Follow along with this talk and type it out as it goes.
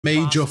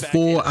Major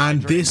 4,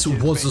 and this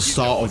was the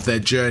start of their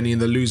journey in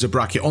the loser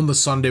bracket. On the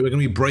Sunday, we're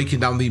going to be breaking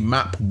down the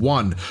map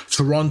 1,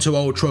 Toronto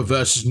Ultra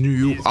versus New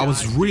York. I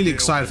was really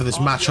excited for this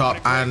matchup,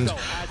 and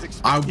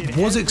I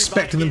was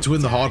expecting them to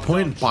win the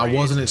hardpoint, but I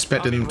wasn't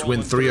expecting them to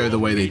win 3-0 the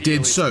way they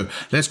did. So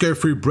let's go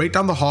through, break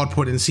down the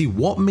hardpoint, and see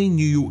what made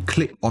New York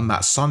click on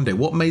that Sunday.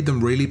 What made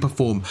them really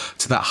perform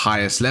to that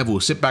highest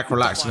level? Sit back,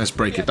 relax, and let's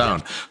break it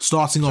down.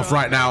 Starting off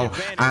right now,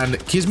 and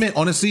Kismet,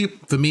 honestly,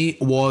 for me,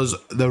 was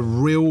the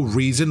real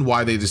reason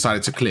why they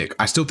decided to click.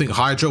 I still think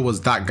Hydra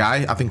was that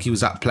guy. I think he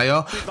was that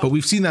player, but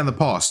we've seen that in the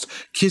past.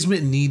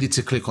 Kismet needed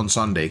to click on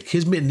Sunday.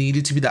 Kismet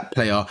needed to be that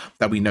player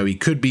that we know he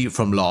could be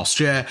from last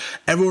year.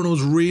 Everyone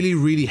was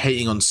really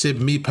hating on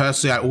Sib. Me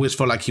personally, I always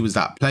felt like he was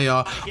that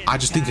player. I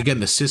just think, again,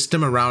 the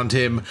system around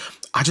him,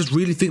 I just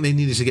really think they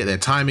needed to get their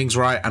timings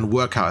right and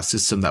work out a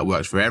system that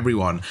works for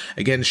everyone.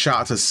 Again, shout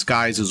out to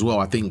Skies as well.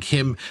 I think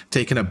him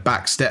taking a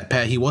back step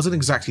pair, he wasn't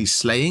exactly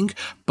slaying,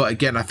 but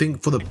again, I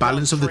think for the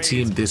balance of the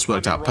team, this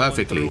worked out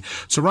perfectly.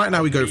 So right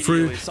now we go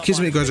through,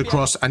 Kismet goes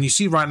across, and you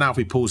see right now if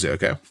we pause it,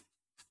 okay?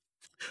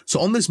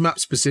 So on this map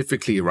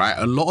specifically, right,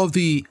 a lot of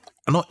the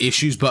not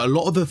issues, but a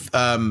lot of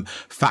the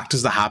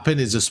factors that happen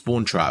is a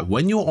spawn trap.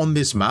 When you're on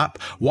this map,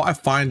 what I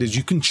find is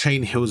you can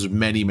chain hills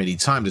many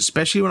times,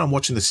 especially when I'm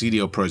watching the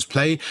CDO pros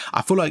play.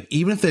 I feel like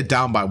even if they're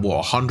down by what,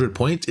 100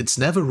 points, it's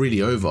never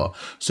really over.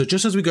 So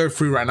just as we go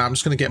through right now, I'm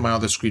just going to get my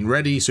other screen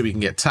ready so we can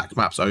get TAC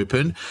maps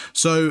open.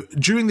 So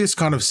during this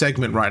kind of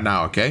segment right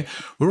now, okay,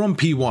 we're on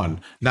P1.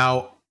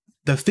 Now,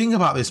 the thing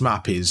about this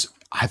map is,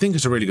 I think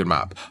it's a really good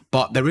map,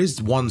 but there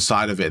is one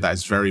side of it that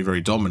is very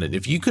dominant.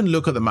 If you can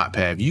look at the map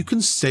here, if you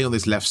can stay on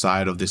this left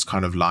side of this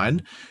kind of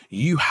line,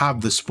 you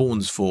have the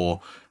spawns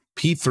for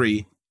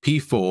P3,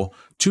 P4,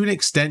 to an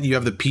extent you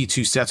have the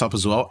P2 setup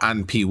as well,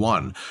 and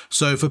P1.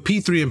 So for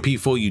P3 and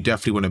P4, you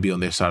definitely want to be on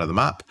this side of the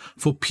map.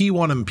 For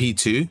P1 and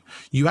P2,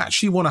 you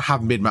actually want to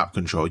have mid-map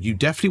control. You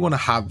definitely want to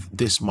have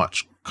this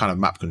much kind of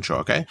map control,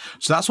 okay?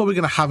 So that's what we're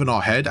going to have in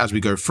our head as we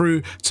go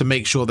through to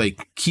make sure they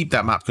keep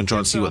that map control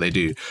and see what they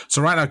do.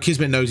 So right now,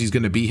 Kismet knows he's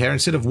going to be here.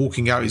 Instead of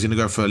walking out, he's going to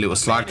go for a little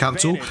slide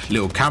cancel,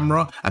 little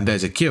camera, and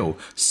there's a kill.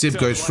 Sib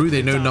goes through.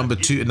 They know number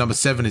 2 and number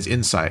 7 is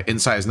Insight.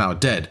 Insight is now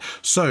dead.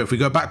 So if we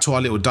go back to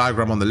our little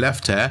diagram on the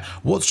left here,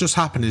 what's just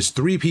happened is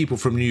 3 people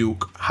from New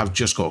York have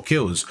just got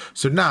kills.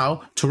 So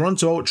now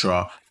Toronto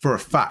Ultra, for a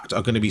fact,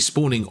 are going to be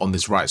spawning on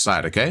this right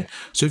side, okay?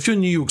 So if you're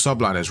New York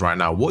Subliners right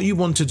now, what you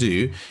want to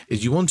do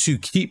is you want to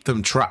keep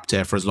them trapped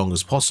here for as long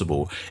as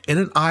possible. In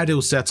an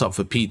ideal setup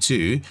for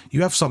P2,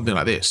 you have something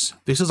like this.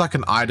 This is like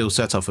an ideal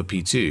setup for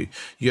P2.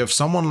 You have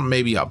someone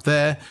maybe up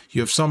there, you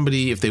have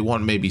somebody, if they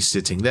want, maybe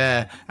sitting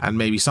there, and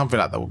maybe something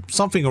like that,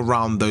 something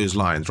around those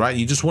lines, right?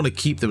 You just want to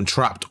keep them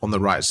trapped on the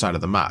right side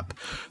of the map.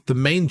 The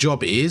main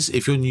job is,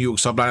 if you're New York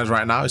Subliners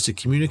right now, is to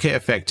communicate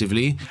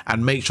effectively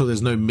and make sure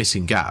there's no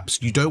missing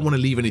gaps. You don't want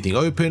to leave anything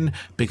open,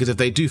 because if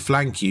they do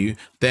flank you,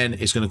 then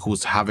it's going to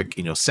cause havoc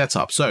in your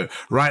setup. So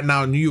right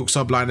now, New York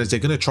Subliners,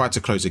 they're going to try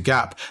to close a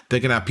gap. They're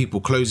going to have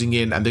people closing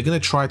in, and they're going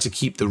to try to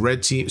keep the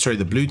red team, sorry,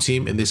 the blue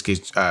team, in this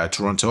case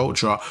Toronto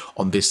Ultra,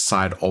 on this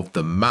side of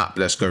the map.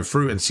 Let's go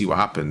through and see what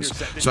happens.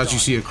 So as you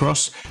see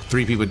across,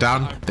 3 people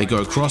down, they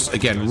go across.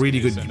 Again, really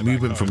good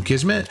movement from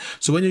Kismet.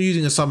 So when you're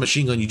using a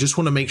submachine gun, you just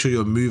want to make sure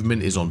your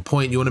movement is on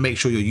point. You want to make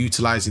sure you're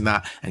utilizing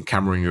that and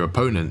cameraing your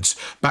opponents.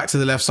 Back to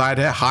the left side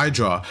here,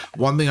 Hydra.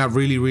 One thing I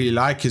really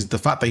like is the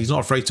fact that he's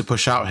not afraid to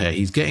push out here.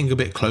 He's getting a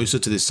bit closer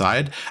to this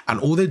side, and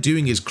all they're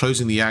doing is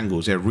closing the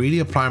angles. They're really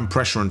applying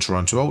pressure on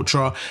Toronto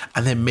Ultra,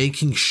 and they're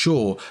making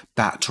sure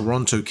that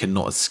Toronto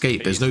cannot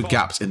escape. There's no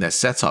gaps in their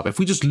setup. If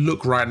we just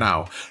look right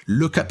now,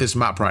 look at this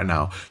map right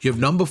now. You have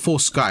number 4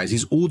 Skies.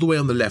 He's all the way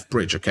on the left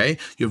bridge, okay?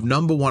 You have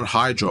number 1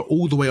 Hydra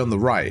all the way on the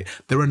right.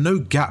 There are no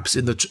gaps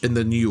in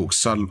the New York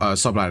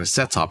Subliner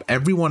setup.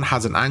 Everyone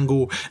has an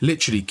angle.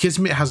 Literally,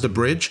 Kismet has the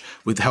bridge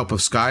with the help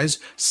of Skies.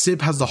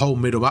 Sib has the whole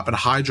middle map, and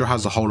Hydra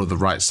has the whole of the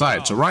right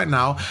side. So right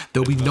now,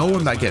 there'll be no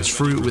one that gets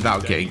through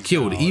without getting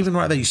killed. Even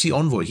right there, you see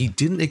Envoy. He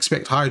didn't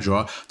expect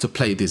Hydra to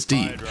play this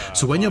deep.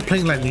 So when you're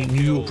playing like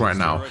New York right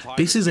now,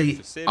 this is a,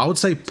 I would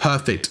say,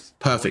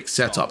 perfect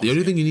setup. The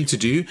only thing you need to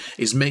do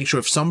is make sure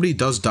if somebody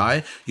does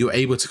die, you're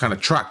able to kind of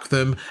track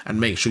them and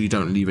make sure you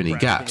don't leave any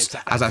gaps.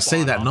 As I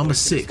say that, number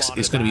 6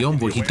 is going to be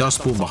Envoy. He does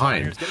spawn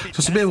behind. So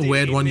it's a bit of a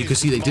weird one. You can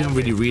see they didn't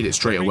really read it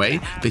straight away.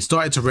 They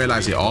started to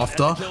realize it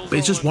after, but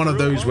it's just one of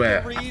those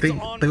where I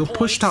think they were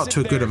pushed out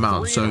to a good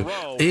amount. So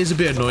it is a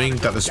bit annoying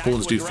that the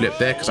spawns do flip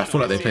there, because I feel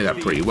like they play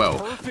that pretty well.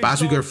 But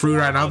as we go through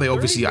right now, they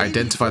obviously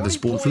identify the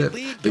spawn flip.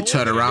 They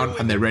turn around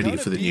and they're ready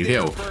for the new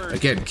hill.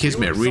 Again,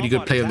 Kismet, really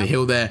good play on the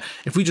hill there.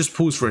 If we just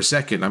pause for a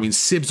second, I mean,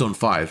 Sib's on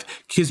 5,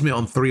 Kismet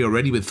on 3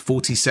 already with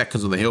 40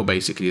 seconds on the hill,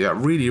 basically. That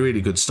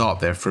really good start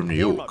there from New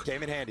York.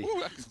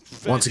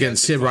 Once again,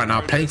 Sib right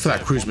now playing for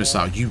that cruise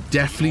missile. You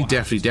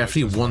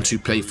definitely want to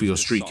play for your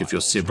streak if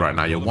you're Sib right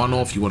now. You're 1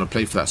 off, you want to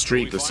play for that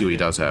streak. Let's see what he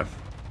does here.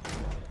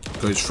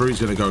 Goes through, he's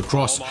going to go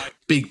across.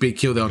 big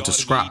kill there onto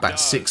Scrap.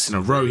 That's 6 in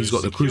a row. He's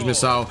got the cruise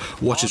missile,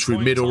 watches through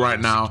middle right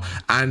now.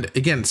 And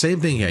again,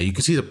 same thing here. You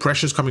can see the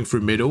pressure's coming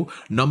through middle.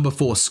 Number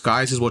 4,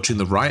 Skies, is watching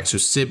the right. So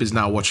Sib is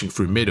now watching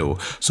through middle.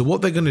 So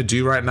what they're going to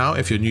do right now,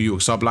 if you're New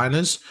York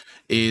Subliners,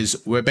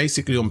 is we're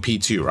basically on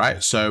P2,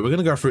 right? So we're going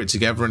to go through it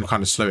together and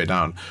kind of slow it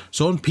down.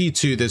 So on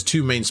P2, there's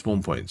 2 main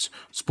spawn points.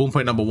 Spawn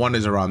point number 1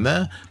 is around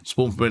there.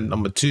 Spawn point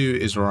number 2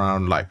 is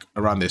around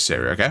around this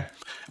area, okay?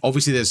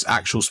 Obviously, there's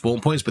actual spawn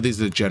points, but these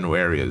are the general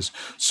areas.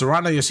 So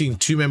right now, you're seeing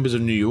 2 members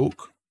of New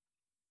York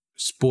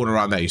spawn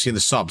around there. You're seeing the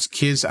subs,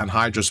 Kiz and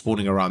Hydra,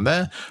 spawning around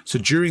there. So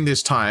during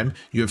this time,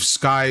 you have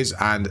Skies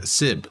and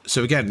Sib.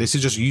 So again, this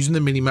is just using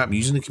the minimap,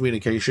 using the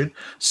communication.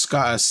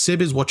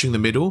 Sib is watching the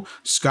middle,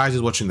 Skies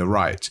is watching the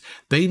right.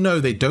 They know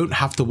they don't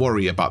have to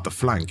worry about the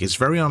flank. It's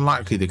very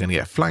unlikely they're going to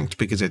get flanked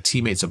because their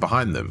teammates are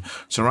behind them.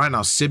 So right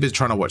now, Sib is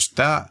trying to watch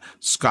that,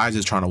 Skies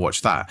is trying to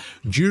watch that.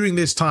 During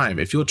this time,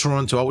 if you're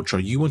Toronto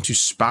Ultra, you want to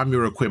spam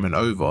your equipment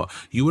over.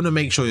 You want to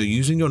make sure you're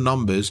using your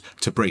numbers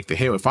to break the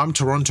hill. If I'm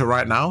Toronto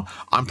right now,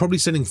 I'm probably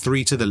sending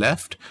 3 to the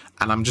left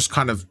and I'm just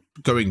kind of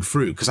going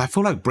through, because I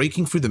feel like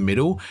breaking through the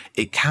middle,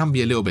 it can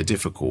be a little bit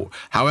difficult.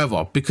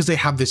 However, because they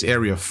have this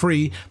area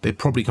free, they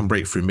probably can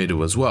break through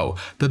middle as well.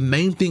 The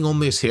main thing on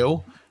this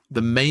hill,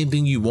 the main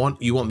thing you want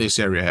this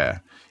area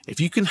here. If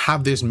you can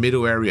have this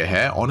middle area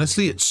here,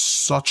 honestly, it's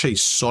such a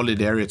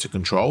solid area to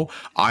control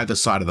either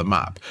side of the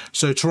map.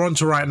 So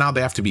Toronto right now,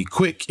 they have to be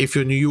quick. If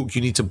you're New York,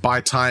 you need to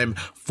buy time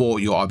for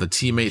your other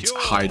teammates,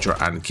 Hydra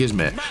and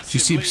Kismet. So you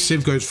see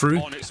Civ goes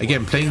through,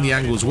 again, playing the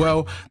angles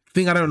well.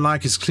 Thing I don't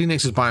like is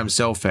Kleenex is by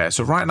himself here.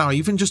 So right now,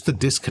 even just the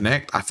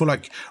disconnect, I feel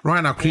like right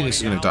now Kleenex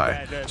is going to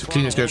die. So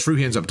Kleenex goes through,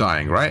 he ends up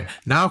dying, right?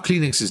 Now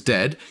Kleenex is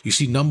dead. You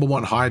see number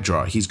 1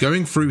 Hydra. He's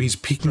going through, he's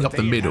picking up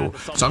the middle.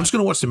 So I'm just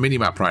going to watch the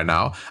minimap right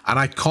now, and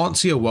I can't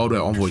see a world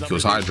where Envoy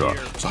kills Hydra.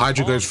 So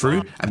Hydra goes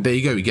through, and there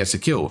you go, he gets a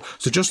kill.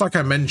 So just like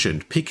I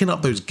mentioned, picking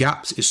up those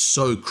gaps is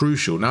so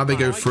crucial. Now they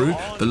go through,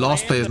 the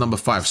last player is number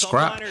 5,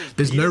 Scrap.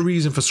 There's no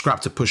reason for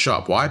Scrap to push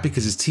up. Why?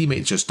 Because his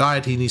teammate just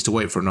died, he needs to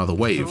wait for another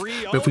wave.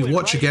 But if we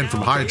watch again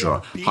from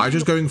Hydra,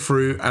 Hydra's going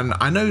through, and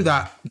I know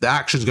that the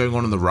action's going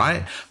on the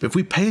right, but if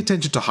we pay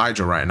attention to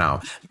Hydra right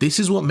now,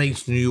 this is what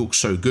makes New York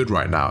so good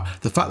right now.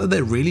 The fact that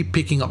they're really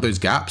picking up those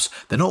gaps,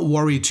 they're not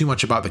worried too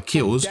much about the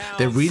kills,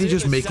 they're really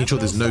just making sure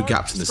there's no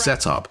gaps in the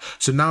setup.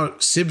 So now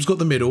Sib's got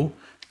the middle,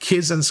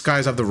 Kiz and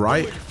Skies have the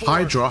right,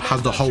 Hydra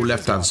has the whole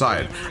left-hand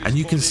side, and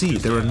you can see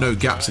there are no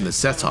gaps in the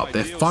setup.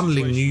 They're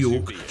funneling New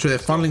York, so they're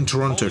funneling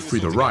Toronto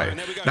through the right.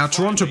 Now,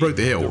 Toronto broke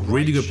the hill,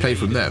 really good play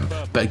from them,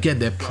 but again,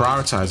 they're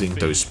prioritizing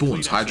those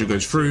spawns. Hydra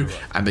goes through,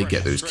 and they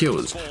get those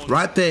kills.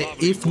 Right there,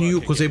 if New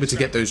York was able to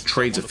get those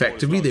trades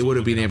effectively, they would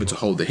have been able to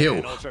hold the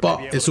hill, but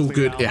it's all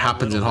good. It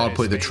happens in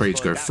Hardpoint, the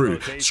trades go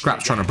through.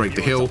 Scrap's trying to break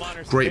the hill,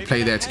 great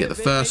play there to get the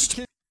first.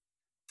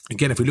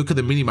 Again, if we look at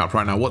the minimap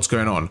right now, what's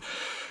going on?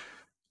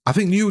 I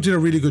think New York did a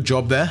really good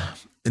job there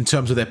in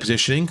terms of their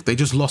positioning. They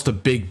just lost a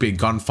big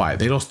gunfight.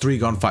 They lost 3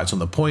 gunfights on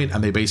the point,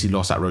 and they basically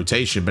lost that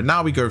rotation. But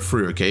now we go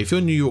through, okay? If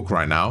you're New York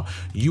right now,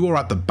 you are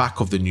at the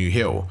back of the new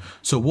hill.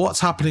 So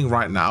what's happening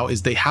right now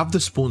is they have the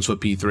spawns for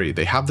P3.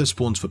 They have the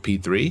spawns for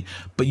P3,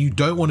 but you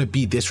don't want to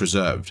be this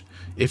reserved.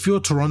 If you're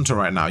Toronto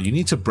right now, you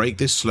need to break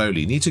this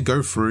slowly. You need to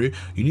go through.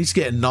 You need to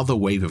get another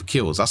wave of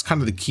kills. That's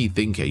kind of the key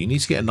thing here. You need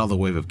to get another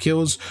wave of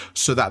kills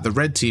so that the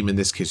red team, in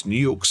this case New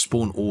York,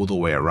 spawn all the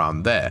way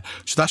around there.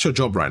 So that's your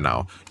job right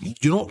now.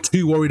 You're not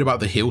too worried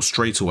about the hill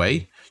straight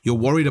away. You're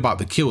worried about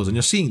the kills, and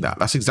you're seeing that.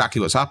 That's exactly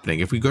what's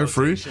happening. If we go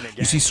through,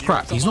 you see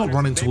Scrap. He's not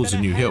running towards the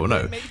new hill.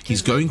 No,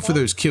 he's going for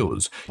those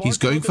kills. He's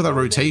going for that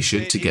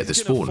rotation to get the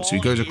spawn. So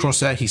he goes across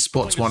there. He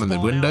spots one in the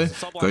window,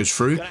 goes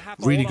through.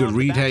 Really good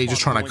read here. He's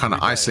just trying to kind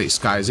of isolate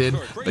Skies in.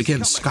 But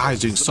again,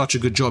 Skies doing such a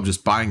good job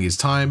just buying his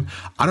time.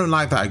 I don't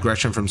like that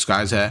aggression from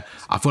Skies here.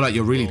 I feel like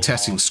you're really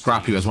testing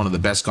Scrap, who has one of the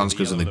best gun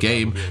skills in the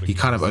game. He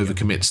kind of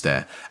overcommits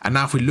there. And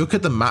now if we look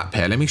at the map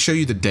here, let me show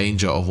you the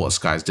danger of what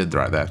Skies did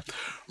right there.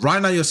 Right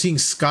now, you're seeing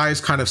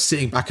Skies kind of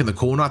sitting back in the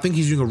corner. I think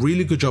he's doing a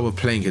really good job of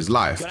playing his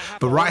life.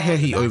 But right here,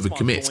 he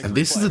overcommits. And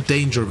this is the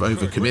danger of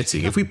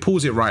overcommitting. If we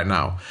pause it right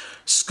now,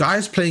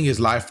 Skies playing his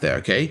life there,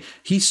 okay?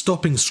 He's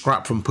stopping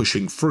Scrap from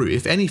pushing through.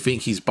 If anything,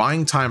 he's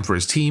buying time for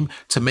his team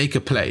to make a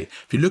play.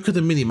 If you look at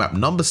the minimap,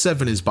 number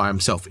 7 is by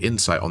himself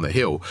inside on the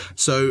hill.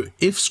 So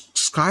if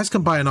Skies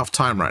can buy enough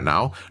time right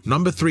now,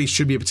 number 3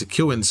 should be able to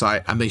kill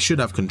Insight, and they should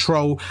have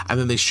control, and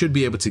then they should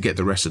be able to get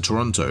the rest of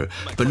Toronto.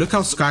 But look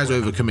how Skies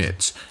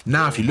overcommits.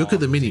 Now, if you look at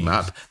the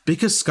minimap,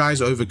 because Skies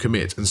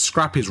overcommit and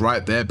Scrap is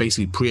right there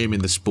basically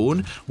pre-aiming the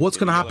spawn, what's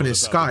going to happen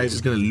is Skies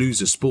is going to lose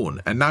the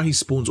spawn, and now he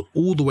spawns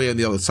all the way on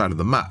the other side of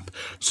the map.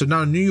 So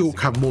now New York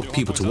have more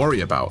people to worry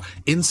about.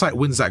 Insight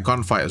wins that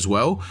gunfight as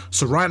well.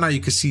 So right now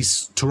you can see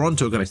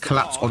Toronto are going to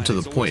collapse onto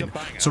the point.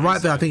 So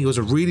right there, I think it was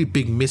a really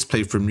big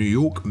misplay from New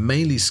York,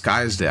 mainly Skies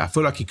Skies there. I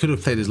feel like he could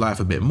have played his life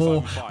a bit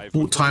more,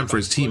 bought time for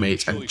his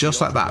teammates, and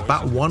just like that,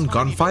 that one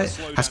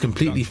gunfight has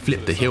completely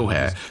flipped the hill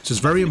here. So it's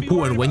very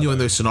important when you're in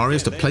those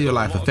scenarios to play your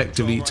life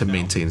effectively to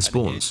maintain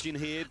spawns.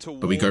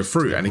 But we go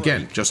through, and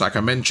again, just like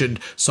I mentioned,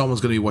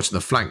 someone's going to be watching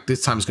the flank.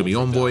 This time it's going to be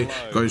Envoy,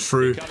 goes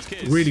through,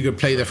 really good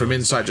play there from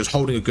inside, just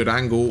holding a good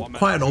angle,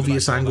 quite an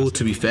obvious angle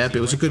to be fair, but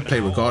it was a good play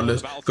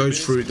regardless.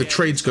 Goes through, the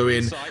trades go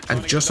in,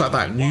 and just like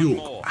that, New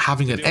York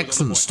having an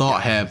excellent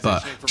start here,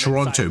 but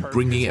Toronto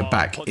bringing it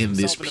back in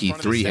this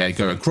P3 here,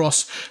 going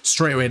across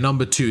straight away.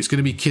 Number 2, it's going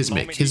to be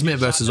Kismet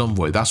versus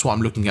Envoy. That's what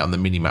I'm looking at on the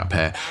mini map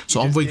here.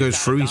 So Envoy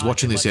goes through, he's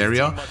watching this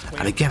area,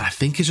 and again, I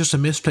think it's just a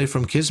misplay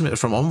from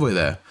from Envoy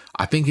there.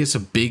 I think it's a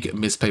big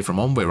misplay from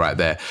Envoy right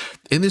there.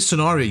 In this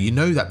scenario, you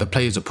know that the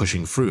players are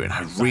pushing through, and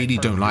I really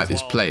don't like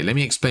this play. Let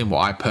me explain what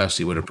I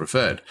personally would have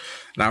preferred.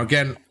 Now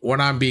again,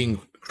 when I'm being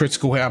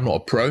critical here, I'm not a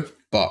pro,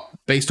 but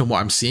based on what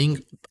I'm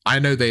seeing, I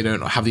know they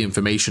don't have the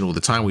information all the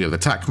time. We have the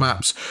attack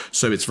maps,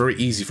 so it's very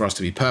easy for us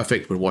to be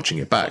perfect when watching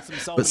it back.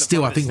 But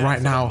still, I think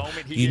right now,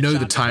 you know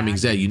the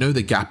timing's there, you know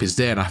the gap is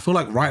there, and I feel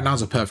like right now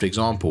is a perfect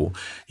example.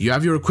 You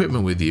have your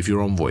equipment with you if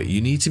you're Envoy.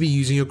 You need to be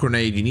using your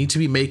grenade, you need to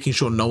be making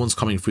sure no one's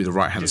coming through the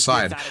right-hand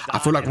side. I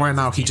feel like right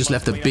now, he just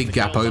left a big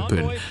gap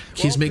open.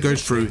 Kismet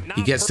goes through,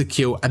 he gets the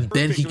kill, and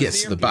then he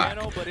gets to the back.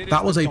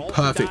 That was a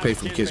perfect play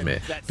from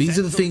Kismet. These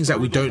are the things that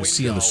we don't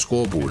see on the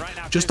scoreboard.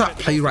 Just that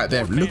play right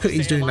there, look at what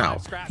he's doing now.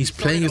 He's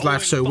playing his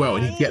life so well,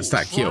 and he gets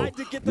that kill.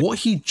 What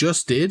he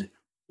just did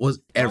was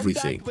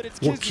everything.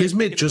 What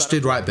Kismet just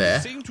did right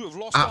there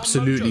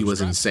absolutely was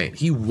insane.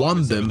 He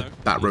won them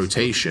that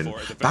rotation.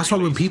 That's why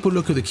when people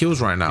look at the kills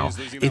right now,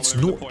 it's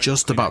not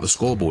just about the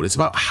scoreboard, it's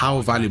about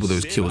how valuable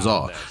those kills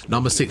are.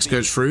 Number 6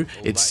 goes through,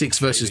 it's 6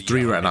 versus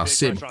 3 right now.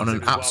 Sib on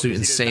an absolute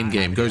insane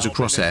game, goes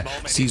across here,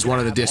 sees one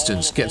at the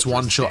distance, gets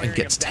one shot and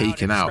gets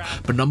taken out.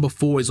 But number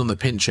 4 is on the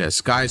pinch here.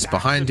 Sky's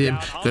behind him,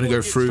 gonna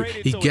go through,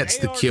 he gets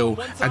the kill,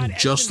 and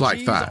just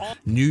like that,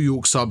 New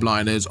York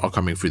Subliners are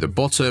coming through the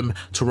bottom.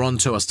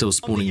 Toronto are still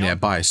spawning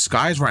nearby.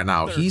 Sky's right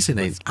now, he's in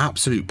an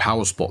absolute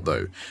power spot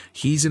though.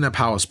 He's in a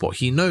power spot.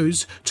 He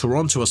knows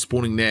Toronto are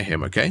spawning near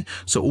him, okay?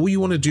 So all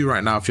you want to do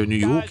right now if you're New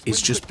York is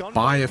just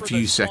buy a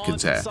few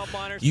seconds here.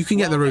 You can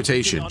get the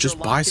rotation, just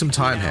buy some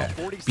time here.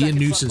 Be a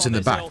nuisance in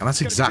the back, and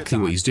that's exactly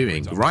what he's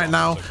doing. Right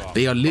now,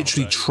 they are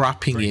literally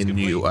trapping in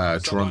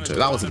Toronto.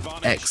 That was an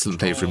excellent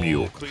play from New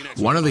York.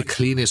 One of the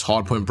cleanest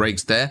hardpoint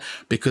breaks there,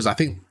 because I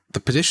think the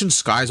position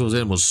Skies was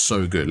in was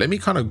so good. Let me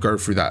kind of go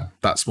through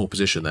that small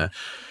position there.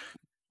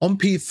 On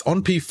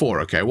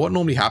P4, okay, what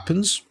normally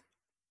happens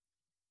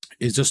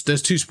is just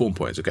there's 2 spawn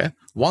points, okay?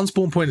 One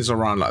spawn point is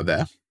around like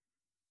there,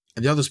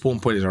 and the other spawn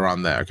point is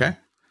around there, okay?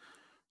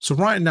 So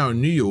right now,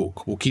 New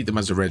York will keep them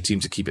as a red team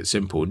to keep it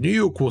simple. New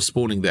York was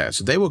spawning there,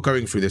 so they were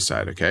going through this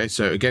side, okay?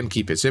 So again,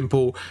 keep it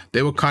simple.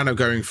 They were kind of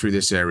going through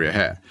this area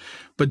here.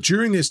 But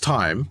during this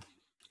time,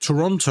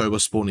 Toronto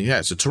was spawning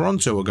here, so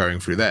Toronto were going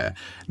through there.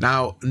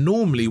 Now,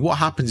 normally what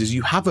happens is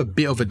you have a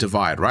bit of a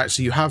divide, right?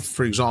 So you have,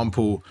 for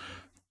example,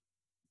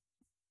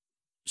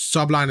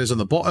 Subliners on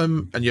the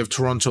bottom and you have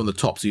Toronto on the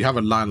top, so you have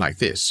a line like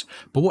this.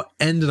 But what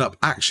ended up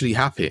actually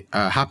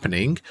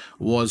happening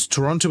was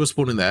Toronto was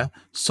spawning there,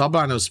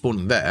 Subliner was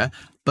spawning there,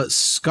 but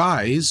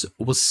Skies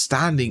was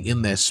standing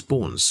in their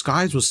spawn.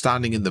 Skies was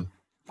standing in the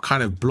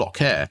kind of block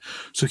here,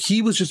 so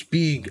he was just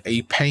being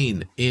a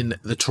pain in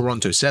the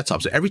Toronto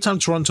setup. So every time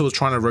Toronto was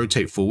trying to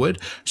rotate forward,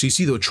 so you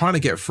see they were trying to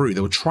get through,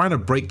 they were trying to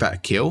break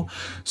that kill,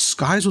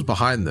 Skies was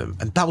behind them,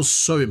 and that was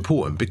so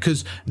important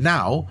because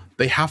now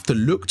they have to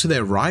look to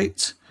their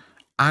right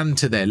and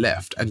to their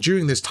left, and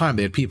during this time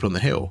they had people on the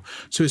hill.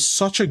 So it's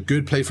such a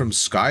good play from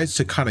Skies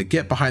to kind of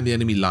get behind the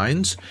enemy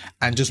lines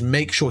and just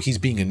make sure he's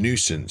being a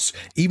nuisance.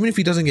 Even if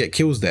he doesn't get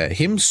kills there,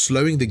 him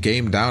slowing the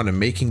game down and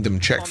making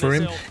them check for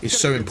him is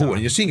so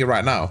important. You're seeing it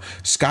right now.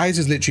 Skies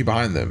is literally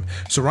behind them,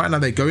 so right now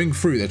they're going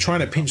through, they're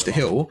trying to pinch the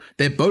hill,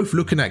 they're both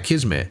looking at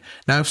Kismet.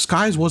 Now if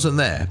Skies wasn't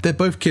there, they're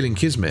both killing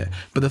Kismet,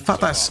 but the fact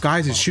that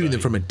Skies is shooting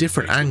them from a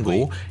different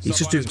angle, he's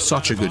just doing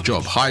such a good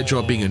job.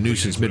 Hydra being a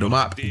nuisance middle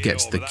map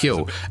gets the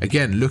kill.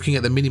 Again, looking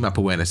at the minimap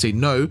awareness, they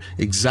know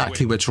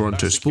exactly where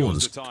Toronto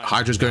spawns.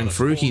 Hydra's going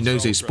through, he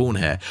knows they spawn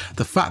here.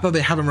 The fact that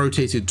they haven't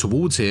rotated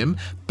towards him,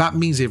 that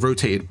means they've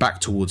rotated back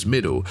towards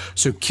middle.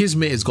 So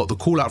Kismet has got the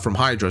call out from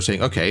Hydra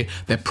saying, okay,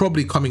 they're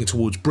probably coming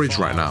towards bridge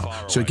right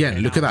now. So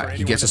again, look at that.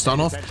 He gets a stun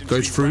off,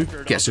 goes through,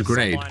 gets a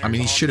grenade. I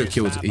mean, he should have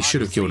killed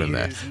him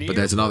there. But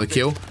there's another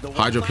kill.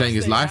 Hydra playing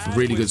his life,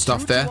 really good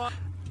stuff there.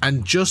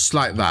 And just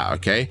like that,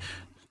 okay,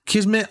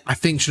 Kismet, I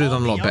think, should have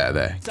done a lot better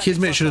there.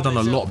 Kismet should have done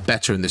a lot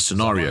better in this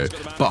scenario.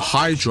 But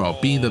Hydra,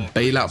 being the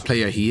bailout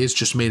player he is,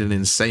 just made an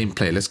insane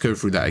play. Let's go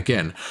through that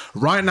again.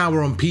 Right now,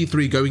 we're on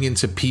P3 going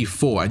into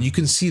P4, and you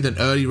can see the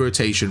early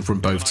rotation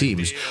from both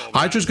teams.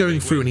 Hydra's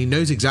going through, and he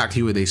knows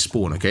exactly where they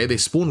spawn, okay? They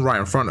spawn right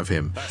in front of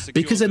him.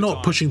 Because they're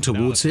not pushing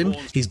towards him,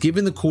 he's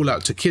giving the call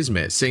out to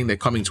Kismet, saying they're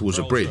coming towards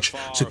a bridge.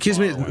 So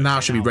Kismet now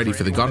should be ready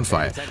for the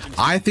gunfight.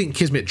 I think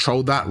Kismet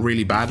trolled that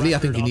really badly. I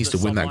think he needs to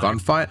win that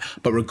gunfight.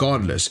 But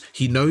regardless,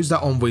 he knows knows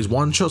that Envoy's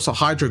one shot, so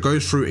Hydra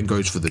goes through and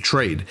goes for the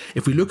trade.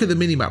 If we look at the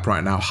minimap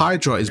right now,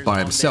 Hydra is by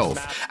himself,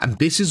 and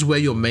this is where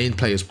your main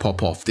players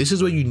pop off. This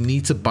is where you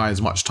need to buy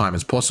as much time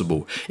as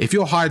possible. If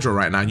you're Hydra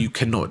right now, you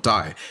cannot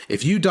die.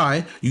 If you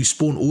die, you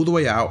spawn all the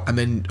way out, and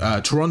then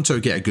Toronto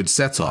get a good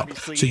setup.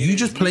 So you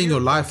just playing your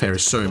life here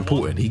is so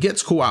important. He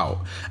gets caught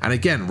out, and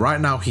again,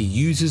 right now he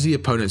uses the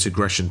opponent's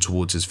aggression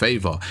towards his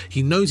favor.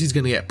 He knows he's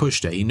going to get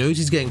pushed there. He knows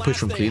he's getting pushed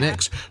from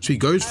Kleenex, so he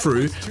goes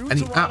through and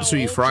he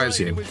absolutely fries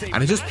him,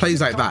 and it just plays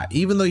like that.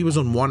 Even though he was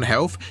on 1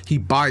 health, he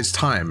buys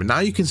time, and now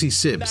you can see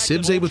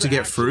Sib's able to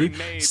get through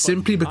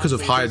simply because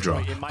of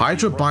Hydra.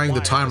 Hydra buying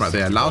the time right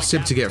there allows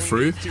Sib to get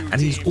through, and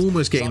he's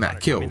almost getting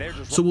that kill.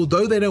 So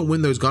although they don't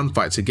win those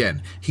gunfights,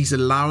 again, he's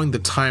allowing the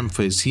time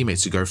for his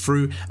teammates to go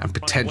through and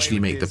potentially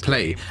make the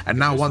play. And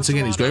now once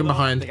again, he's going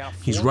behind,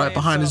 he's right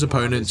behind his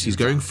opponents, he's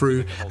going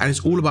through, and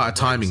it's all about a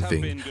timing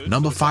thing.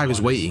 Number 5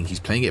 is waiting, he's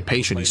playing it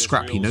patient, he's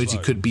scrapped, he knows he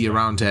could be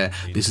around here.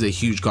 This is a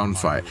huge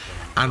gunfight.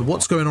 And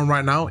what's going on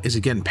right now is,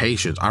 again,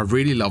 patience. I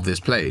really love this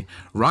play.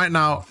 Right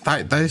now,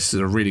 this is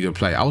a really good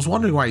play. I was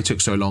wondering why he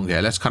took so long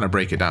here. Let's kind of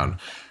break it down.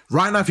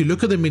 Right now, if you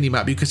look at the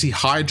minimap, you can see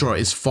Hydra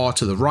is far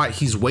to the right.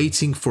 He's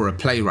waiting for a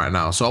play right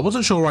now. So I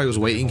wasn't sure why he was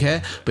waiting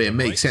here, but it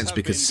makes sense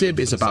because Sib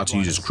is about to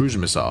use his cruiser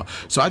missile.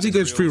 So as he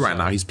goes through right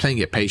now, he's playing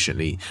it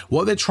patiently.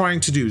 What they're trying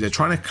to do is they're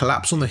trying to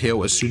collapse on the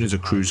hill as soon as a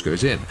cruise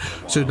goes in.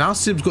 So now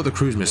Sib's got the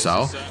cruise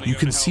missile. You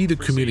can see the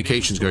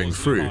communications going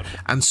through.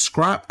 And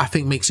Scrap, I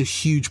think, makes a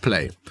huge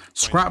play.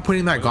 Scrap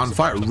winning that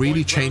gunfight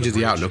really changes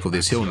the outlook of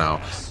this hill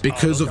now.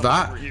 Because of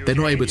that, they're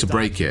not able to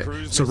break it.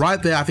 So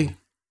right there, I think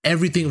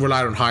everything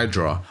relied on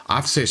Hydra. I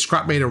have to say,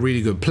 Scrap made a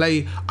really good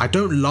play. I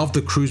don't love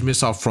the cruise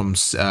missile from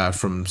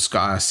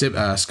Skies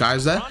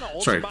there.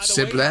 Sorry,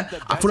 Sib there.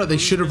 I feel like they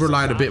should have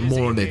relied a bit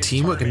more on their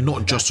teamwork and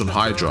not just on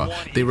Hydra.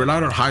 They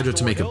relied on Hydra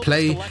to make a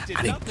play,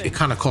 and it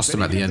kind of cost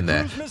them at the end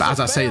there. But as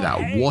I say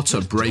that, what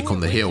a break on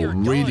the hill.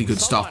 Really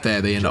good stuff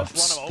there. They end up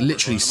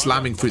literally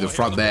slamming through the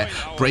front there,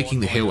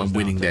 breaking the hill and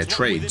winning their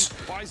trades.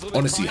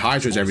 Honestly,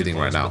 Hydra is everything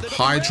right now.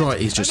 Hydra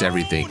is just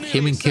everything.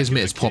 Him and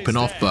Kismet is popping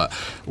off, but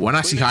when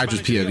I see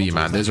Hydra's POV,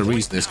 man, there's a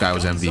reason this guy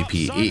was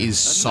MVP. It is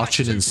such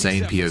an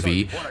insane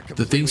POV.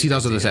 The things he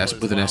does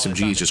with an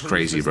SMG is just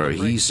crazy, bro.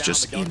 He's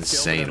just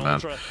insane,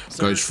 man.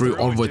 Goes through,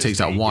 Envoy takes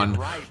out 1.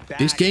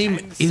 This game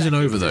isn't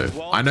over,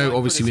 though. I know,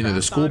 obviously, we know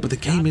the score, but the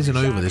game isn't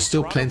over. There's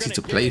still plenty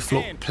to play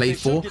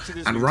for.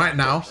 And right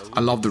now, I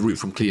love the route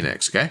from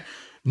Kleenex, okay?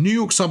 New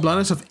York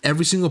Subliners have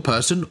every single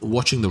person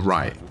watching the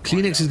right.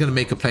 Kleenex is going to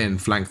make a play and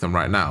flank them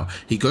right now.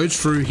 He goes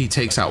through, he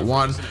takes out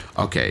 1.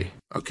 Okay.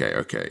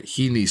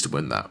 He needs to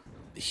win that.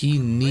 He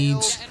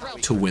needs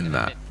to win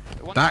that.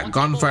 That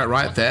gunfight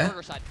right there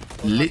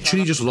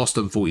literally just lost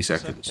them 40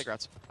 seconds.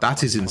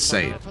 That is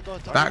insane.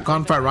 That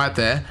gunfight right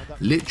there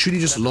literally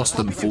just lost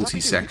them 40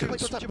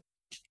 seconds.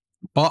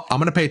 But I'm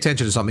going to pay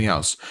attention to something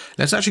else.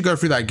 Let's actually go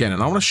through that again,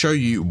 and I want to show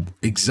you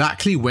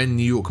exactly when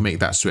New York make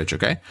that switch,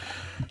 okay?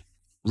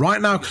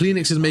 Right now,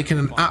 Kleenex is making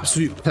an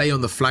absolute play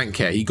on the flank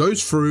here. He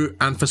goes through,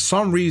 and for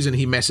some reason,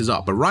 he messes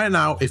up. But right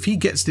now, if he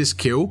gets this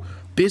kill,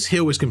 this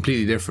hill is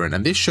completely different,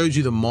 and this shows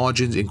you the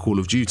margins in Call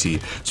of Duty.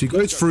 So he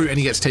goes through and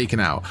he gets taken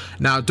out.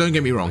 Now, don't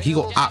get me wrong, he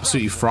got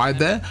absolutely fried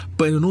there,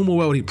 but in a normal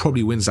world, he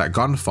probably wins that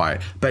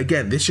gunfight. But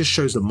again, this just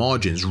shows the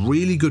margins.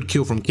 Really good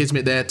kill from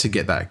Kismet there to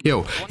get that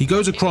kill. He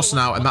goes across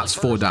now, and that's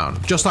 4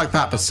 down. Just like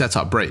that, the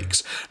setup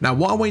breaks. Now,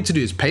 what I want you to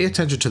do is pay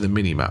attention to the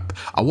minimap.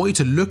 I want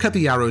you to look at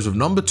the arrows of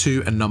number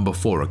 2 and number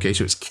 4, okay?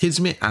 So it's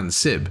Kismet and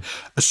Sib.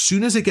 As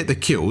soon as they get the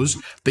kills,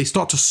 they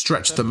start to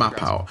stretch the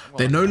map out.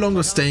 They're no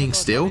longer staying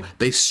still,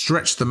 they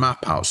stretch the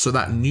map out so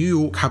that New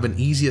York have an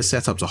easier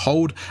setup to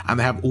hold, and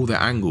they have all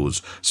their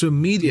angles. So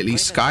immediately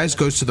Skies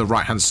goes to the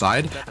right hand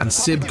side and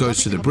Sib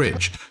goes to the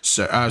bridge.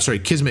 So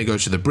Kismet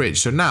goes to the bridge.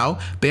 So now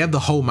they have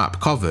the whole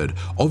map covered.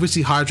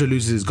 Obviously Hydra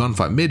loses his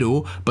gunfight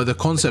middle, but the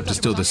concept is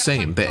still the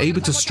same. They're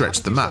able to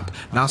stretch the map.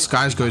 Now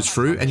Skies goes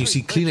through, and you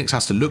see Kleenex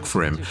has to look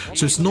for him.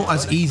 So it's not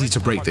as easy to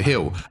break the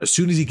hill. As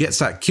soon as he gets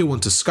that kill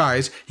onto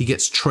Skies, he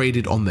gets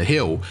traded on the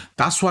hill.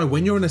 That's why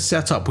when you're in a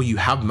setup where you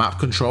have map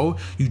control,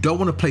 you don't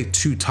want to play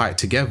too tight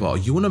together.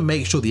 You want to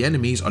make sure the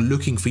enemies are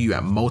looking for you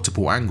at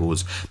multiple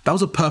angles. That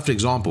was a perfect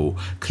example.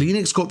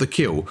 Kleenex got the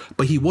kill,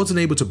 but he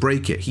wasn't able to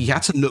break it. He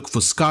had to look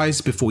for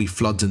Skies before he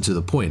floods into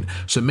the point.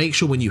 So make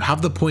sure when you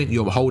have the point,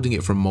 you're holding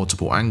it from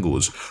multiple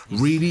angles.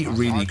 Really,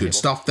 really good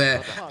stuff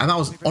there. And that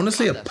was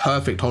honestly a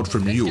perfect hold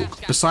from New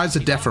York. Besides the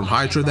death from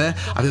Hydra there,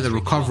 I think the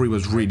recovery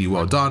was really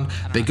well done.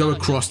 They go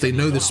across, they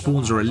know the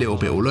spawns are a little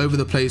bit all over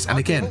the place. And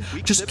again,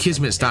 just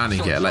Kismet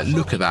standing here, like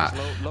look at that.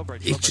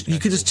 You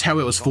could just tell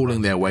it was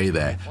falling their way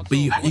there. But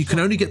you can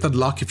only get the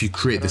luck if you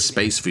create the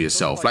space for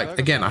yourself. Like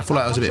again, I feel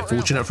like that was a bit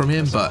fortunate from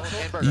him, but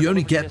you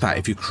only get that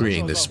if you're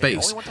creating the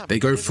space. They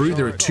go through,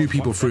 there are 2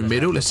 people through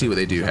middle. Let's see what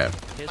they do here.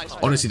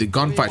 Honestly, the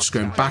gunfight's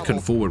going back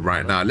and forward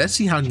right now. Let's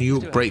see how New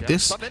York break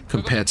this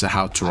compared to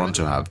how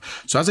Toronto have.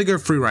 So as they go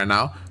through right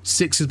now,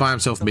 Six is by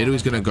himself middle,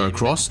 he's going to go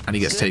across and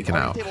he gets taken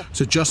out.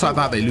 So just like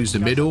that, they lose the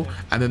middle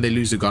and then they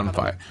lose the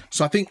gunfight.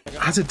 So I think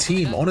as a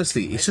team,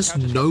 honestly, it's just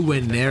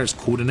nowhere near as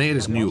coordinated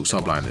as New York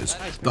Subliners.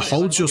 The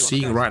holds you're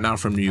seeing right now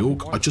from New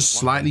York are just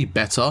slightly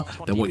better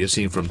than what you're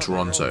seeing from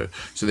Toronto.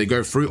 So they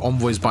go through,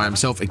 Envoy's by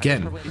himself.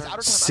 Again,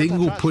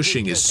 single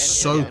pushing is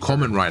so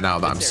common right now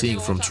that I'm seeing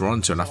from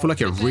Toronto, and I feel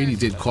like it really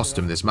did cost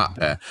them this map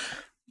there.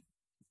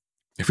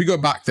 If we go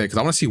back there, because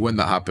I want to see when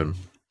that happened.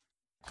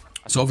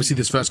 So obviously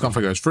this first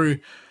gunfight goes through.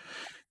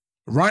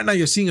 Right now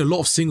you're seeing a lot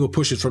of single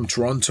pushes from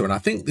Toronto, and I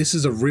think this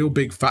is a real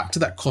big factor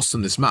that cost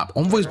them this map.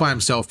 Envoy's by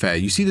himself here.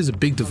 You see there's a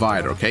big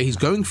divider, okay? He's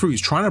going through,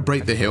 he's trying to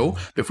break the hill.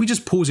 But if we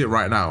just pause it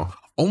right now,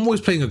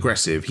 Envoy's playing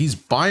aggressive. He's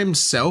by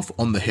himself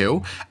on the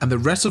hill, and the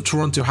rest of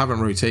Toronto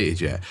haven't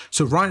rotated yet.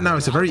 So right now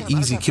it's a very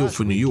easy kill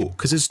for New York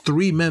because there's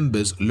 3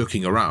 members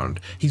looking around.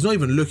 He's not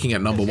even looking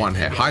at number 1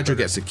 here. Hydra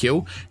gets a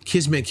kill,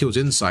 Kismet kills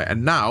Insight,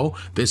 and now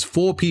there's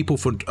 4 people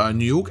for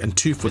New York and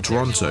 2 for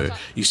Toronto.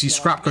 You see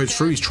Scrap goes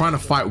through, he's trying to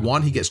fight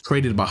 1, he gets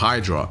traded by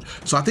Hydra.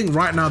 So I think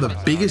right now the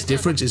biggest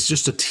difference is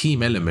just a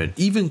team element.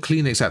 Even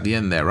Kleenex at the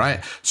end there,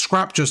 right?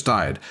 Scrap just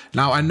died.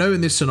 Now I know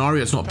in this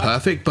scenario it's not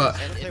perfect, but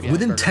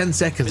within 10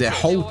 seconds their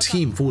whole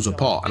team falls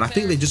apart, and I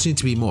think they just need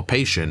to be more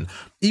patient.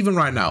 Even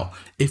right now,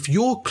 if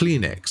you're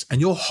Kleenex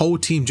and your whole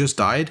team just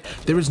died,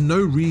 there is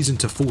no reason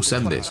to full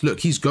send this.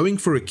 Look, he's going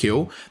for a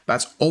kill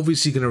that's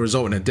obviously going to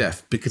result in a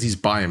death because he's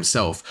by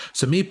himself.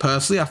 So me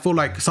personally, I feel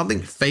like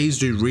something FaZe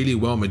do really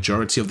well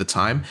majority of the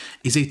time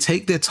is they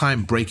take their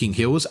time breaking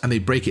hills and they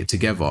break it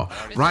together.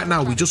 Right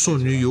now, we just saw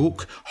New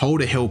York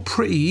hold a hill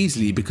pretty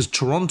easily because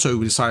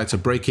Toronto decided to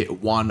break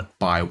it 1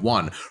 by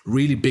 1.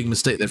 Really big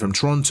mistake there from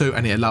Toronto,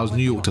 and it allows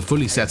New York to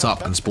fully set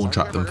up and spawn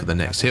trap them for the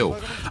next hill.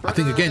 I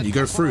think again, you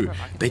go through,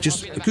 they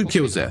just good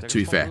kills there, to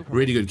be fair,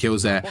 really good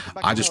kills there.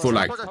 I just feel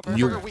like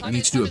you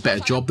need to do a better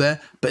job there,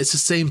 but it's the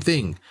same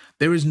thing.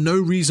 There is no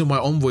reason why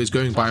Envoy is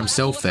going by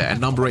himself there and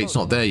number 8's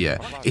not there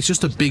yet. It's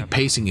just a big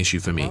pacing issue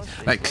for me.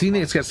 Like,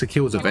 Kleenex gets the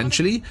kills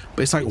eventually,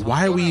 but it's like,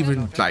 why are we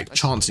even like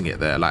chancing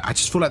it there? Like, I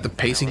just feel like the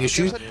pacing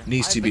issue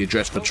needs to be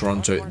addressed for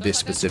Toronto this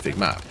specific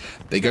map.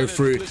 They go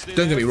through,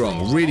 don't get me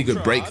wrong, really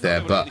good break there,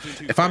 but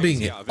if I'm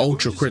being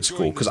ultra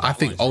critical, because I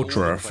think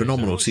Ultra are a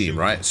phenomenal team,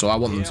 right? So I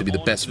want them to be the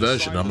best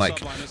version. I'm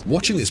like,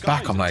 watching this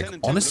back, I'm like,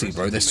 honestly,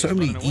 bro, there's so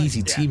many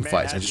easy team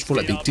fights I just feel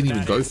like they didn't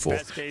even go for.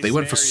 They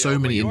went for so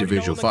many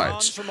individual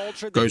fights.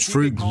 Goes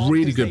through,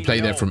 really good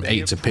play there from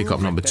 8 to pick up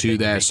number 2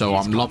 there. So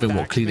I'm loving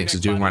what Kleenex is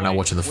doing right now,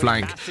 watching the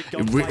flank.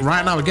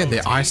 Right now, again,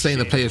 they're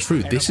isolating the players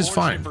through. This is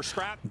fine.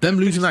 Them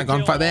losing that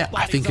gunfight there,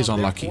 I think is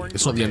unlucky.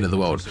 It's not the end of the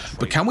world.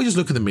 But can we just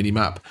look at the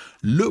mini-map?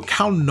 Look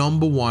how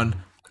number 1,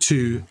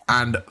 2,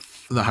 and...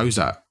 No, who's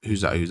that?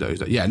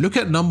 Yeah, look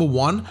at number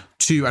 1,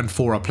 2, and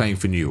 4 are playing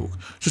for New York.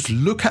 Just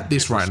look at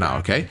this right now,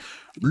 okay?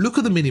 Look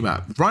at the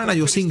minimap. Right now,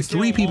 you're seeing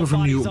 3 people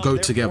from New York go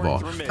together.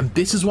 And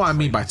this is what I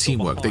mean by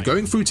teamwork. They're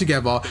going through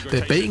together.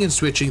 They're baiting and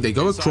switching. They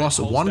go across.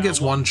 One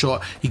gets one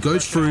shot. He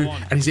goes through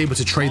and he's able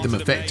to trade them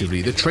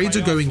effectively. The trades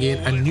are going in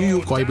and New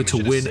York are able to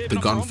win the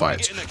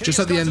gunfights. Just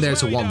at the end there,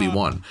 it's a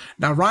 1v1.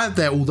 Now, right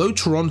there, although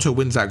Toronto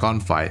wins that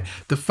gunfight,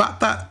 the fact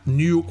that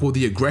New York were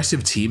the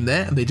aggressive team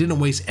there and they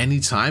didn't waste any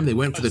time, they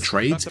went for the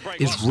trades,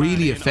 is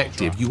really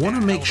effective. You want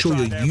to make sure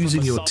you're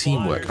using your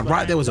teamwork. And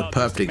right there was a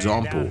perfect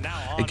example.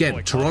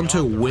 Again,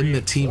 Toronto win the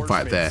team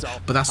fight there,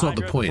 but that's not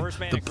the point.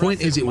 The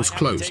point is it was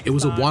close. It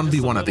was a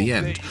 1v1 at the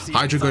end.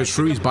 Hydra goes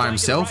through, he's by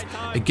himself.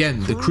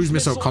 Again, the cruise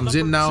missile comes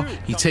in now.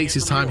 He takes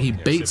his time, he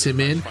baits him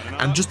in,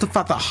 and just the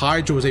fact that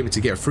Hydra was able to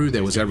get through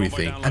there was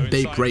everything, and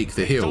they break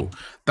the hill.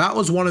 That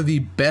was one of the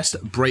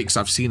best breaks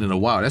I've seen in a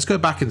while. Let's go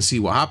back and see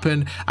what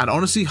happened, and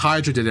honestly,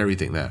 Hydra did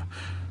everything there.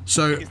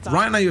 So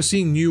right now you're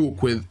seeing New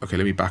York with, okay,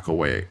 let me back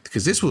away,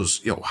 because this was,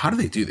 yo, how do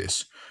they do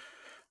this?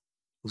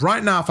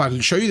 Right now, if I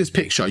show you this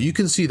picture, you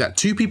can see that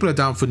 2 people are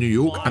down for New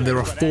York and there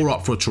are 4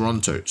 up for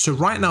Toronto. So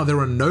right now, there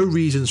are no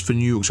reasons for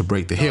New York to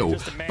break the hill.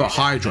 But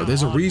Hydra,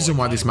 there's a reason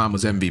why this man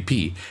was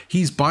MVP.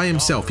 He's by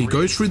himself. He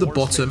goes through the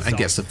bottom and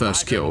gets the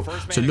first kill.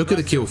 So look at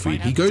the kill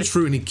feed. He goes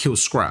through and he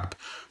kills Scrap.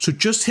 So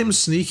just him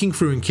sneaking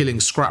through and killing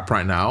Scrap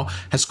right now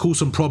has caused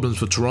some problems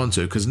for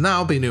Toronto, because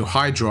now they know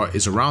Hydra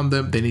is around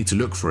them. They need to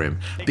look for him.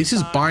 This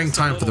is buying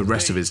time for the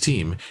rest of his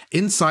team.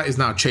 Insight is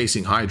now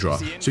chasing Hydra.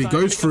 So he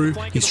goes through,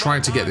 he's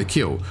trying to get the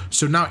kill.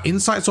 So now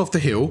Insight's off the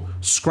hill,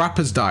 Scrap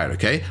has died,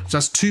 okay? So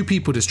that's 2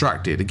 people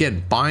distracted.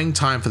 Again, buying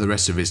time for the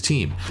rest of his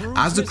team.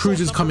 As the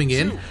cruiser's coming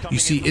in, you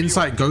see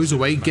Insight goes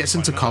away, gets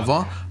into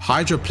cover,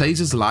 Hydra plays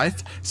his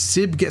life,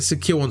 Sib gets the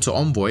kill onto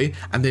Envoy,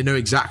 and they know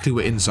exactly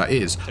where Insight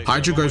is.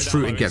 Hydra goes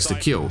through and gets the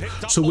kill.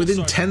 So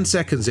within 10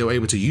 seconds, they were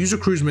able to use a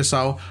cruise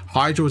missile.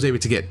 Hydra was able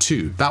to get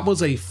 2. That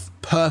was a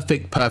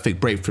perfect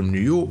break from New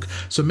York.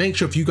 So make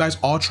sure if you guys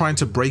are trying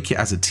to break it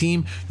as a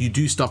team, you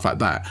do stuff like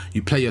that.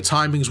 You play your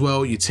timings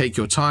well, you take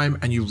your time,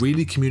 and you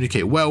really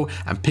communicate well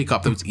and pick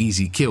up those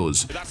easy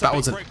kills. That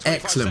was an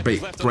excellent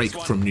break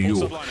from New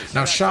York.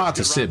 Now shout out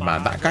to Sid,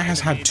 man. That guy has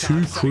had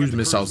 2 cruise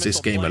missiles this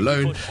game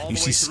alone. You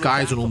see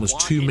Skies on almost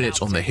 2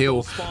 minutes on the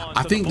hill.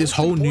 I think this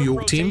whole New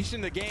York team,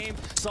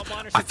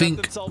 I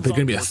think they're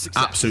going to be an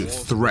absolute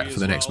threat for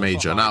the next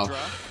major. Now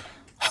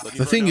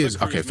the thing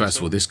is, okay, first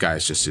of all, this guy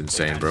is just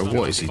insane, bro.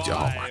 What is he doing?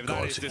 Oh my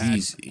god,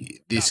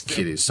 this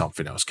kid is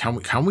something else.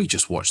 Can we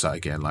just watch that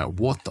again? Like,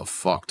 what the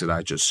fuck did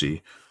I just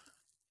see?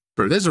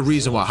 Bro, there's a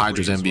reason why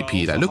Hydra's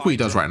MVP. Like, look what he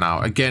does right now.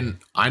 Again,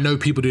 I know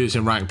people do this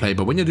in rank play,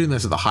 but when you're doing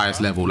this at the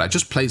highest level, like,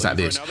 just plays like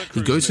this.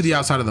 He goes to the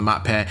outside of the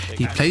map pair,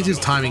 he plays his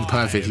timing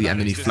perfectly, and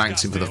then he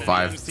flanks him for the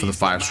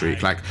five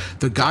streak. Like,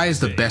 the guy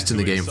is the best in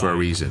the game for a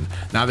reason.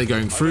 Now they're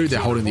going through, they're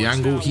holding the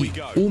angle. He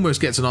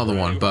almost gets another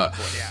one, but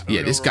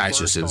yeah, this guy's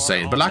just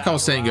insane. But like I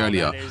was saying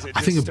earlier,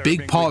 I think a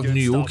big part of New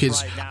York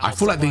is, I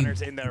feel like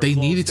they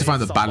needed to find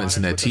the balance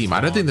in their team.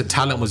 I don't think the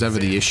talent was ever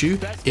the issue.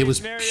 It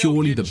was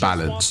purely the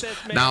balance.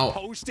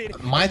 Now,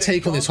 my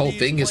take on this whole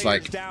thing is,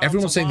 like,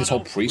 everyone's saying this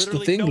whole Priest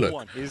thing.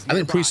 Look, I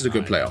think Priest is a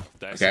good player,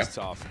 okay?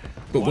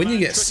 But when you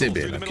get Sib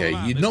in, okay,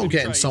 you're not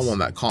getting someone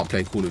that can't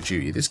play Call of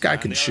Duty. This guy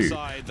can shoot.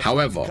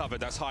 However,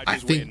 I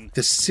think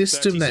the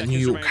system that New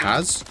York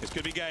has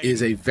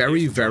is a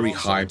very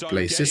high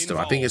play system.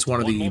 I think it's one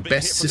of the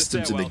best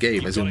systems in the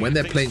game, as in when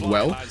they're playing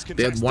well,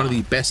 they're one of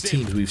the best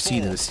teams we've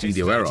seen in the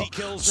studio era.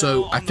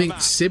 So I think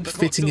Sib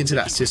fitting into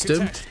that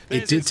system,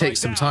 it did take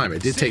some time.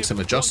 It did take some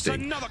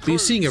adjusting. But you're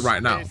seeing it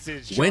right now.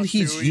 When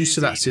he's used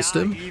to that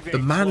system, the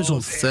man is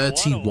on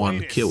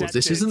 31 kills.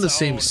 This isn't the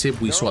same Sib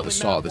we saw at the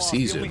start of the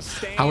season.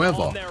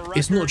 However,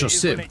 it's not just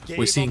Sib.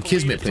 We're seeing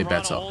Kismet play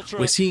better.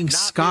 We're seeing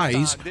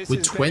Skies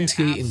with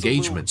 28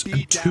 engagements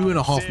and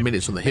 2.5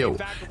 minutes on the hill.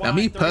 Now,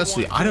 me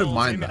personally, I don't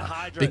mind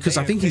that, because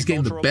I think he's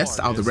getting the best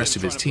out of the rest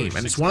of his team,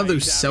 and it's one of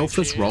those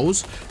selfless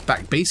roles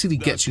that basically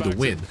gets you the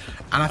win.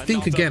 And I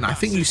think, again, I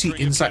think you see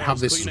Insight have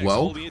this as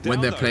well. When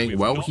they're playing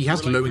well, he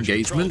has low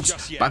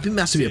engagements, but I think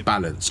there has to be a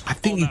balance. I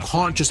think you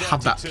can't just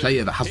have that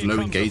player that has low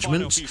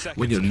engagements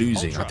when you're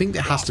losing. I think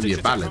there has to be a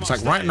balance.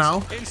 Like right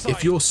now,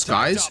 if you're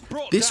Skies,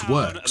 this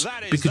works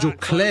because you're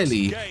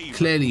clearly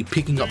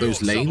picking up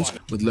those lanes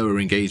with lower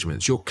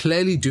engagements. You're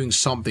clearly doing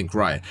something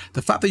right.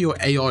 The fact that your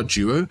AR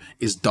duo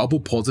is double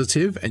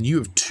positive and you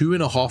have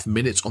 2.5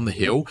 minutes on the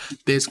hill,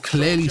 there's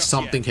clearly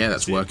something here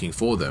that's working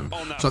for them.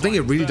 So I think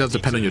it really does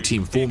depend on your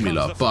team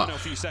formula. But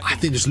I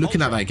think just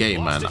looking at that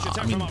game, man,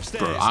 I mean,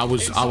 bro, I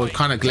was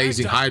kind of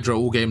glazing Hydra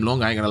all game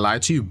long, I ain't gonna lie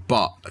to you.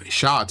 But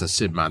shout out to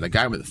Sid, man. The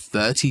guy with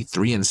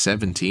 33 and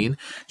 17,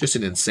 just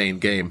an insane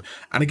game.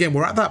 And again,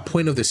 we're at that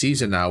point of the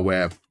season now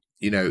where,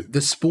 you know, the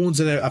spawns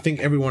in it, I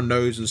think everyone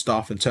knows and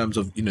stuff in terms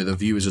of, you know, the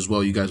viewers as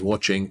well, you guys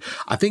watching.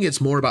 I think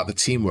it's more about the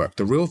teamwork.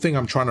 The real thing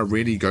I'm trying to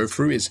really go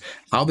through is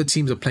how the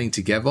teams are playing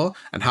together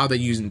and how they're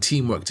using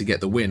teamwork to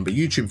get the win. But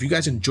YouTube, if you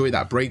guys enjoy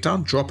that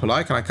breakdown, drop a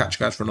like, and I'll catch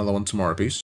you guys for another one tomorrow. Peace.